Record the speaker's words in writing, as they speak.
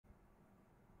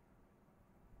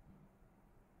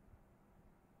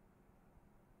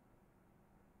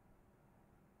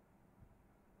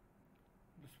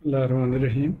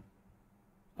Bismillahirrahmanirrahim.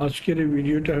 আজকের এই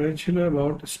ভিডিওটা হয়েছিল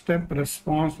about step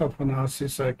response of an RC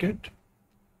circuit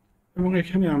এবং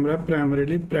এখানে আমরা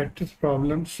primarily practice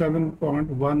problem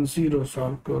 7.10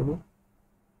 solve করব।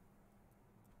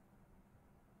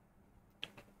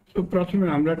 তো প্রথমে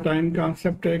আমরা টাইম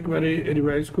কনসেপ্টটা একবারে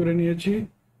রিভাইজ করে নিয়েছি।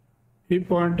 এই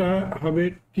পয়েন্টটা হবে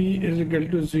t is equal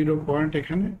to 0 point.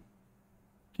 এখানে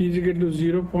t is equal to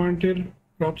 0 পয়েন্টের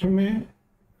প্রথমে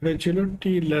হয়েছিল t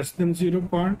less than 0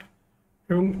 পয়েন্ট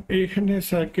এবং এইখানে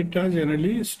সার্কিটটা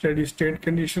জেনারেলি স্টেডি স্টেট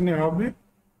কন্ডিশনে হবে।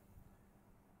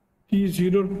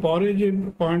 t0 পরে যে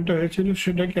পয়েন্টটা হয়েছিল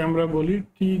সেটাকে আমরা বলি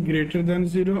t গ্রেটার দ্যান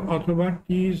 0 অথবা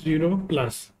t0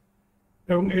 প্লাস,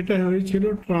 এবং এটা হয়েছিল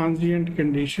ট্রানজিয়েন্ট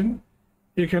কন্ডিশন।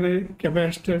 এখানে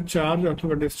ক্যাপাসিটর চার্জ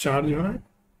অথবা ডিসচার্জ হয়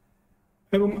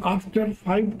এবং আফটার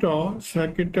 5 টা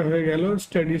সার্কিটটা হয়ে গেল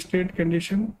স্টেডি স্টেট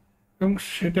কন্ডিশন এবং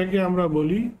সেটাকে আমরা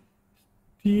বলি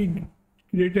t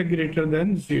গ্রেটার দ্যান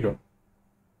 0।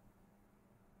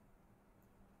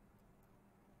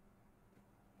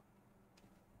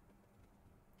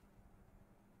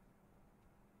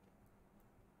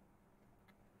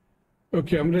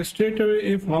 ওকে, আমরা স্ট্রেট অ্যাওয়ে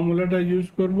এই ফর্মুলাটা ইউজ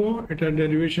করব। এটা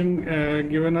ডেরিভেশন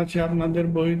গিভেন আছে আপনাদের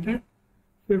বইতে।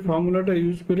 এই ফর্মুলাটা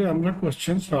ইউজ করে আমরা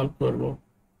কোশ্চেন সলভ করব।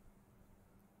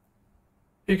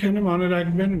 এখানে মনে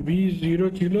রাখবেন V0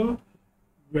 ছিল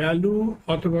ভ্যালু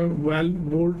অথবা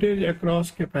ভোল্টেজ অ্যাক্রস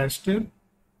ক্যাপাসিটর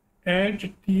এট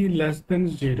t লেস দেন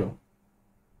 0।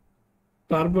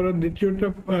 তারপরে দ্বিতীয়টা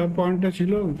পয়েন্টটা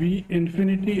ছিল V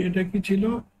ইনফিনিটি। এটা কি ছিল?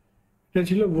 এটা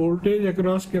ছিল ভোল্টেজ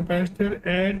অ্যাক্রস ক্যাপাসিটর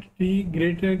এট t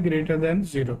গ্রেটার দ্যান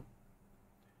 0।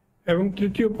 এবং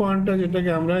তৃতীয় পয়েন্টটা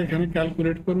যেটাকে আমরা এখানে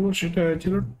ক্যালকুলেট করব সেটা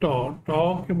হয়েছিল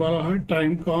কে বলা হয় টাইম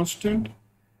কনস্ট্যান্ট,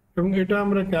 এবং এটা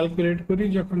আমরা ক্যালকুলেট করি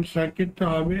যখন সার্কিটটা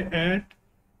হবে এট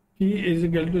t is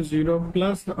equal to 0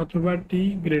 plus অথবা t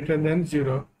greater than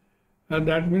 0।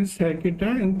 That means সার্কিটটা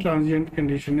ইন ট্রানজিয়েন্ট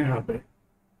কন্ডিশনে হবে।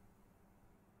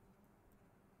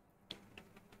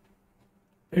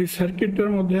 এই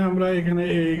সার্কিটটার মধ্যে আমরা এখানে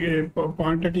এই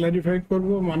পয়েন্টটা ক্লারিফাই করব।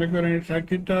 মনে করেন এই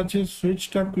সার্কিটটা আছে,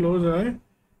 সুইচটা ক্লোজ হয়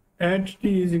এট t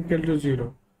is equal to 0।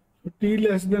 t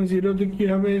less than 0 তে কি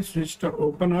হবে? সুইচটা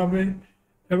ওপেন হবে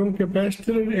এবং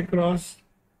ক্যাপাসিটরের অ্যাক্রস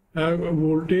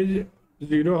ভোল্টেজ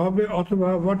 0 হবে অথবা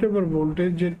হোয়াট এভার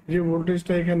ভোল্টেজ, যে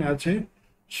ভোল্টেজটা এখানে আছে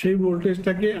সেই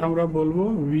ভোল্টেজটাকে আমরা বলবো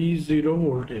V0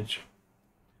 ভোল্টেজ।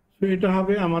 তো এটা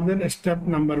হবে আমাদের স্টেপ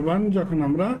নাম্বার 1 যখন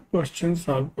আমরা কোশ্চেন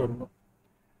সলভ করব।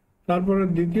 তারপরে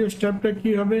দ্বিতীয় স্টেপটা কি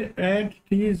হবে? এট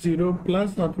t0 প্লাস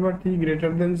অথবা t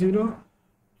গ্রেটার দেন 0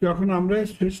 যখন আমরা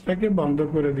সুইচটাকে বন্ধ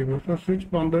করে দিব। তো সুইচ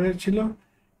বন্ধ হয়েছিল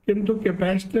কিন্তু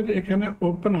ক্যাপাসিটর এখানে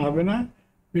ওপেন হবে না,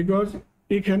 বিকজ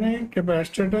এখানে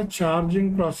ক্যাপাসিটরটা চার্জিং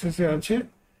প্রসেসে আছে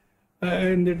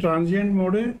ইন দি ট্রানজিয়েন্ট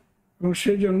মোডে, এবং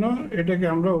সেই জন্য এটাকে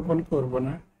আমরা ওপেন করব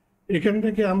না। এখান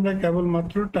থেকে আমরা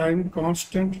কেবলমাত্র টাইম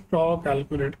কনস্ট্যান্ট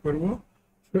ক্যালকুলেট করব।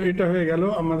 তো এটা হয়ে গেল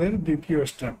আমাদের দ্বিতীয়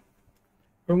স্টেপ।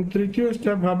 এবং তৃতীয়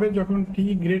স্টেপ হবে যখন t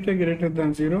গ্রেটার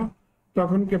দ্যান 0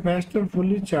 তখন ক্যাপাসিটর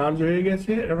ফুলি চার্জ হয়ে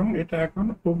গেছে এবং এটা এখন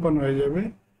ওপেন হয়ে যাবে,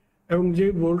 এবং যে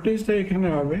ভোল্টেজটা এখানে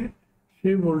হবে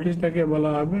সেই ভোল্টেজটাকে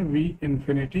বলা হবে V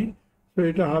ইনফিনিটি। তো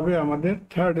এটা হবে আমাদের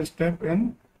third step in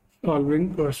solving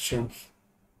questions.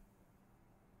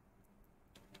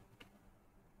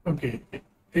 ওকে,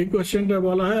 এই কোশ্চেনটা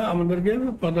বলা হয় আমাদেরকে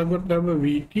পতা করতে হবে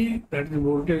VT, that is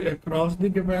voltage across the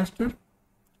capacitor,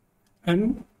 and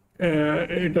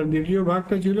এটা দ্বিতীয়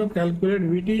ভাগটা ছিল calculate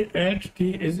VT at t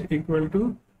is equal to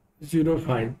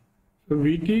 0.5। So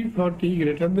VT for t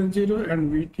greater than 0 and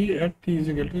VT at t is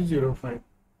equal to 0.5।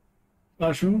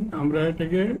 আসুন আমরা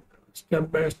এটাকে স্টেপ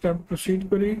বাই স্টেপ প্রসিড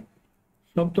করি।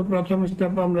 প্রথম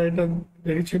step আমরা এটা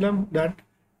দেখেছিলাম দ্যাট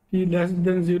t লেস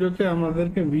দেন 0 তে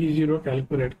আমাদেরকে V0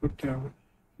 ক্যালকুলেট করতে হবে।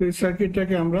 এই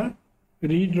সার্কিটটাকে আমরা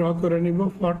রিড্র করে নিব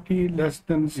for t less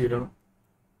than 0।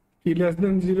 t less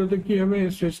than 0 তে কি হবে?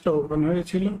 এই সুইচটা ওপেন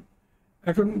হয়েছিল।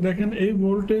 এখন দেখেন এই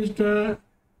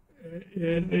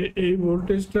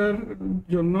ভোল্টেজটার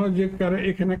জন্য যে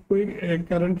এখানে কোই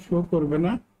কারেন্ট ফ্লো করবে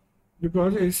না,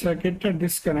 বিকজ এই সার্কিটটা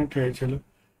ডিসকানেক্ট হয়েছিল।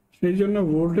 সেই জন্য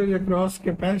ভোল্টেজ অ্যাক্রস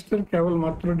ক্যাপাসিটর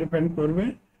কেবলমাত্র ডিপেন্ড করবে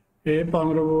এই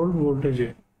 15 ভোল্ট ভোল্টেজে।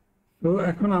 তো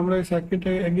এখন আমরা এই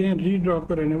সার্কিটটাকে এগেইন রিড্র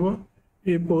করে নেব,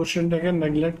 এই পোর্শনটাকে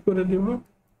নেগলেক্ট করে দেব।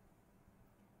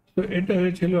 তো এটা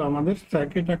হয়েছিল আমাদের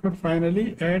সার্কিট এখন ফাইনালি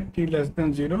এট t লেস দেন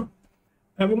 0,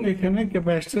 এবং এখানে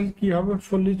ক্যাপাসিটর কি হবে?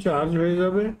 ফুলি চার্জ হয়ে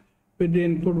যাবে উইথ দি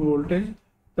ইনপুট ভোল্টেজ।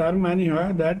 তার মানে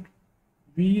হয় দ্যাট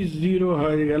V0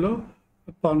 হয়ে গেল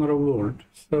 15 ভোল্ট।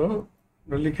 সো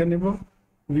আমরা লিখে নেব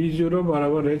V0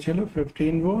 বরাবর হয়েছিল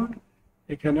 15 ভোল্ট,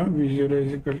 এখানেও V0 is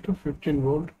equal to 15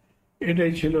 volt.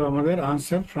 এটাই ছিল আমাদের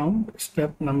আনসার ফ্রম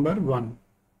স্টেপ নাম্বার 1।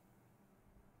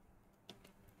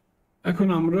 এখন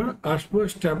আমরা আসবো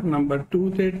স্টেপ নাম্বার 2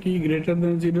 তে। টি গ্রেটার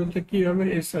দেন 0 তে কি হবে,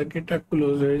 এই সার্কিটটা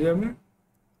ক্লোজ হয়ে যাবে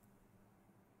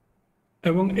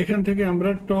এবং এখান থেকে আমরা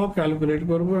ট ক্যালকুলেট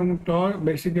করব এবং ট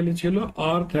বেসিক্যালি ছিল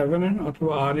আর থেভেনিন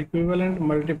অথবা আর ইকুইভ্যালেন্ট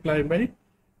মাল্টিপ্লাই বাই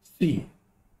সি।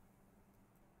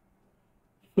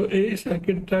 তো এই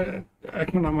সার্কিটটা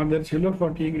এখন আমাদের ছিল for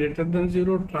T greater than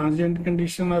 0, transient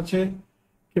condition আছে,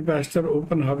 ক্যাপাসিটর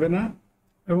ওপেন হবে না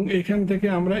এবং এখান থেকে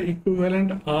আমরা ইকুইভ্যালেন্ট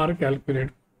আর ক্যালকুলেট।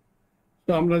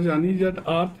 তো আমরা জানি যে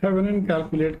আর থেভেনিন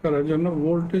ক্যালকুলেট করার জন্য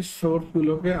ভোল্টেজ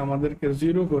সোর্সগুলোকে আমাদেরকে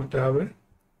 0 করতে হবে।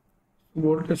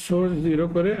 ভোল্টেজ সোর্স 0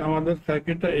 করে আমাদের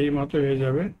সার্কিটটা এই মতো হয়ে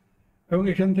যাবে এবং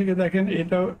এখান থেকে দেখেন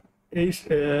এটা এই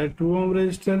 2 ohm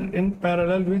register in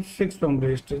parallel with 6 ohm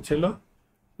register ছিল।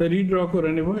 তো রিড্র করে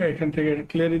নেব, এখান থেকে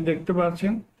ক্লিয়ারলি দেখতে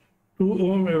পাচ্ছেন 2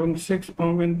 ওহম এবং 6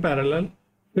 ওহম ইন প্যারালাল।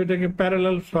 তো এটাকে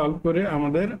প্যারালাল সলভ করে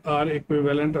আমাদের আর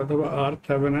ইকুইভ্যালেন্ট অথবা আর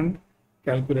থেভেনিন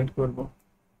ক্যালকুলেট করব।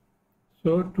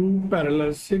 সো 2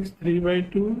 প্যারালাল 6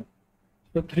 3/2,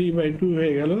 তো 3/2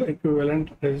 হয়ে গেল ইকুইভ্যালেন্ট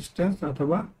রেজিস্ট্যান্স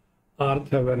অথবা আর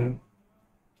থেভেনিন।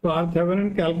 তো আর থেভেনিন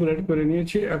ক্যালকুলেট করে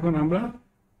নিয়েছি, এখন আমরা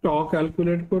ট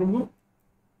ক্যালকুলেট করব।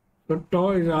 তো ট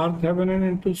is R Thevenin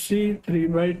into C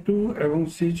 3/2 এবং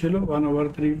সি ছিল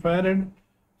 1/3 ফ্যারাড।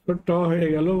 তো ট হয়ে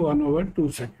গেল 1/2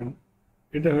 সেকেন্ড।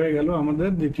 এটা হয়ে গেল আমাদের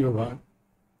দ্বিতীয় ভাগ।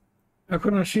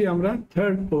 এখন আসি আমরা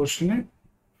third পোর্শনে।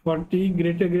 For T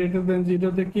greater than 0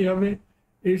 তে কি হবে,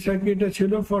 এই সার্কিটটা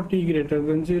ছিল for T greater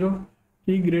than 0।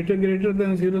 T greater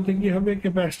than 0 তে কি হবে,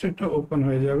 ক্যাপাসিটরটা ওপেন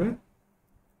হয়ে যাবে।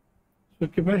 তো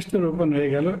ক্যাপাসিটর ওপেন হয়ে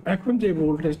গেল, এখন যে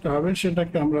ভোল্টেজটা হবে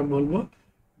সেটাকে আমরা বলবো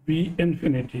ভি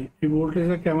ইনফিনিটি। এই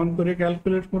ভোল্টেজটা কেমন করে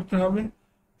ক্যালকুলেট করতে হবে,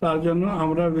 তার জন্য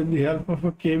আমরা with the help of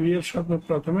KVL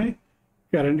প্রথমে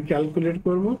কারেন্ট ক্যালকুলেট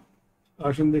করব।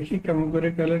 আসুন দেখি কেমন করে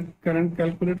কারেন্ট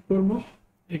ক্যালকুলেট করব।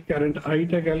 এই কারেন্ট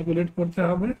আইটা ক্যালকুলেট করতে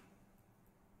হবে।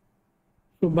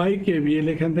 তো বাই কেভিএল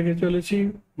এখান থেকে চলেছি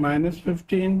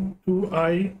 -15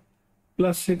 2i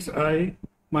প্লাস 6i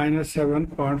মাইনাস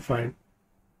 7.5।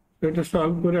 তো এটা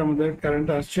সলভ করে আমাদের কারেন্ট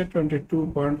আসছে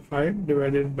 22.5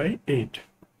 ডিভাইডেড বাই 8।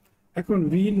 এখন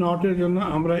ভি নটের জন্য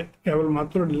আমরা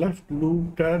কেবলমাত্র লেফট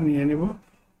লুপটা নিয়ে নেব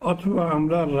অথবা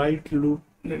আমরা রাইট লুপ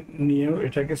নিয়েও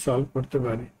এটাকে সলভ করতে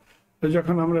পারি। তো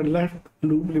যখন আমরা লেফট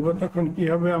লুপ নিব তখন কি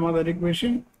হবে আমাদের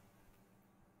equation,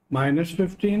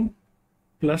 -15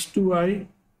 plus 2i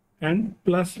and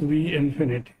plus v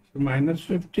infinity. So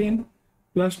 -15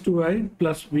 plus 2i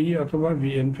plus v অথবা v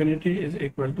infinity is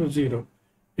equal to 0.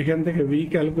 এখান থেকে v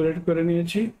ক্যালকুলেট করে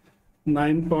নিয়েছি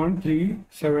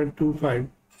 9.3725।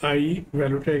 i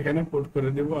ভ্যালুটা এখানে পুট করে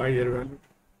দেব, i এর ভ্যালু।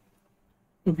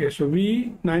 ওকে, সো v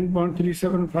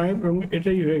 9.375 এবং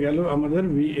এটাই হয়ে গেল আমাদের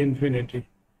v infinity।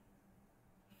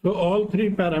 তো অল 3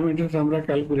 প্যারামিটারস আমরা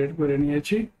ক্যালকুলেট করে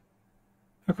নিয়েছি।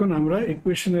 এখন আমরা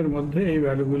ইকুয়েশনের মধ্যে এই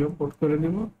ভ্যালুগুলো পুট করে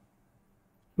দেব।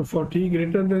 তো ফর টি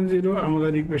গ্রেটার দেন 0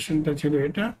 আমাদের ইকুয়েশনটা ছিল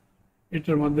এটা,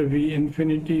 এটার মধ্যে V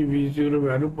infinity v0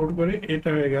 value put করে এটা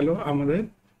হয়ে গেল আমাদের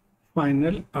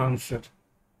ফাইনাল আনসার।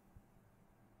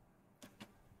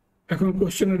 এখন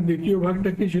কোশ্চেনের দ্বিতীয় ভাগটা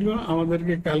কি ছিল,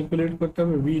 আমাদেরকে ক্যালকুলেট করতে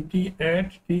হবে ভিটি এট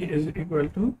টি ইজ ইকুয়াল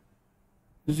টু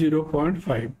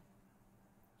 0.5।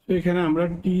 তো এখানে আমরা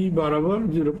টি বরাবর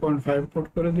 0.5 পুট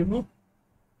করে দিব।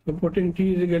 তো putting T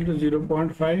is equal to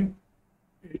 0.5,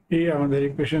 এই আমাদের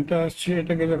ইকুয়েশনটা আসছে।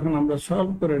 এটাকে যখন আমরা সলভ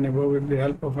করে নেব with the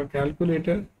help of a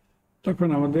calculator তখন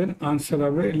আমাদের আনসার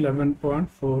হবে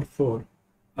 11.44।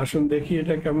 আসুন দেখি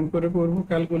এটা কেমন করে করব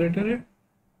ক্যালকুলেটরে।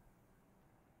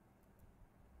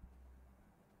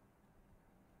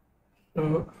 তো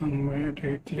আমি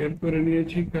এটাকে ক্লিয়ার করে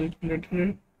নিয়েছি ক্যালকুলেটরে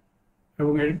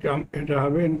এবং এটা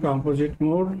হবে in composite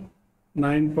mode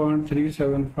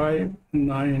 9.375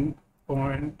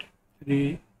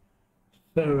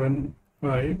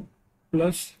 9.375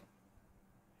 plus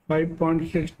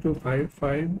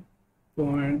 5.625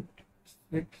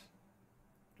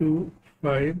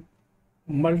 5.625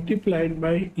 multiplied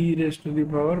by e raised to the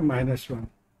power -1।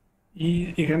 e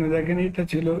এখানে দেখেন এটা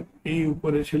ছিল e,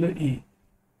 উপরে ছিল e,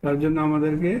 তার জন্য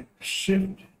আমাদেরকে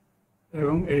শিফট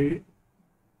এবং এই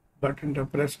বাটনটা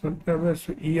প্রেস করতে হবে।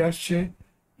 সো ই আসছে,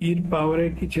 ইর পাওয়ারে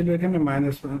কি ছিল এখানে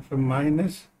 -1, সো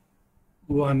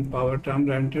 -1 পাওয়ারটা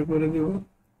আমরা এন্টার করে দেব,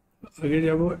 আগে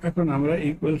যাব। এখন আমরা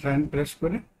ইকুয়াল সাইন প্রেস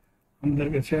করে আমাদের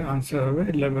কাছে আনসার হবে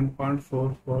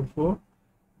 11.444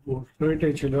 ভোল্ট। তো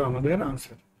এটাই ছিল আমাদের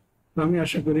আনসার। তো আমি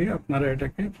আশা করি আপনারা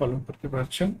এটাকে ফলো করতে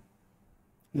পারছেন।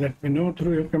 Let me no through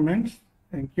your comments.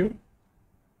 Thank you.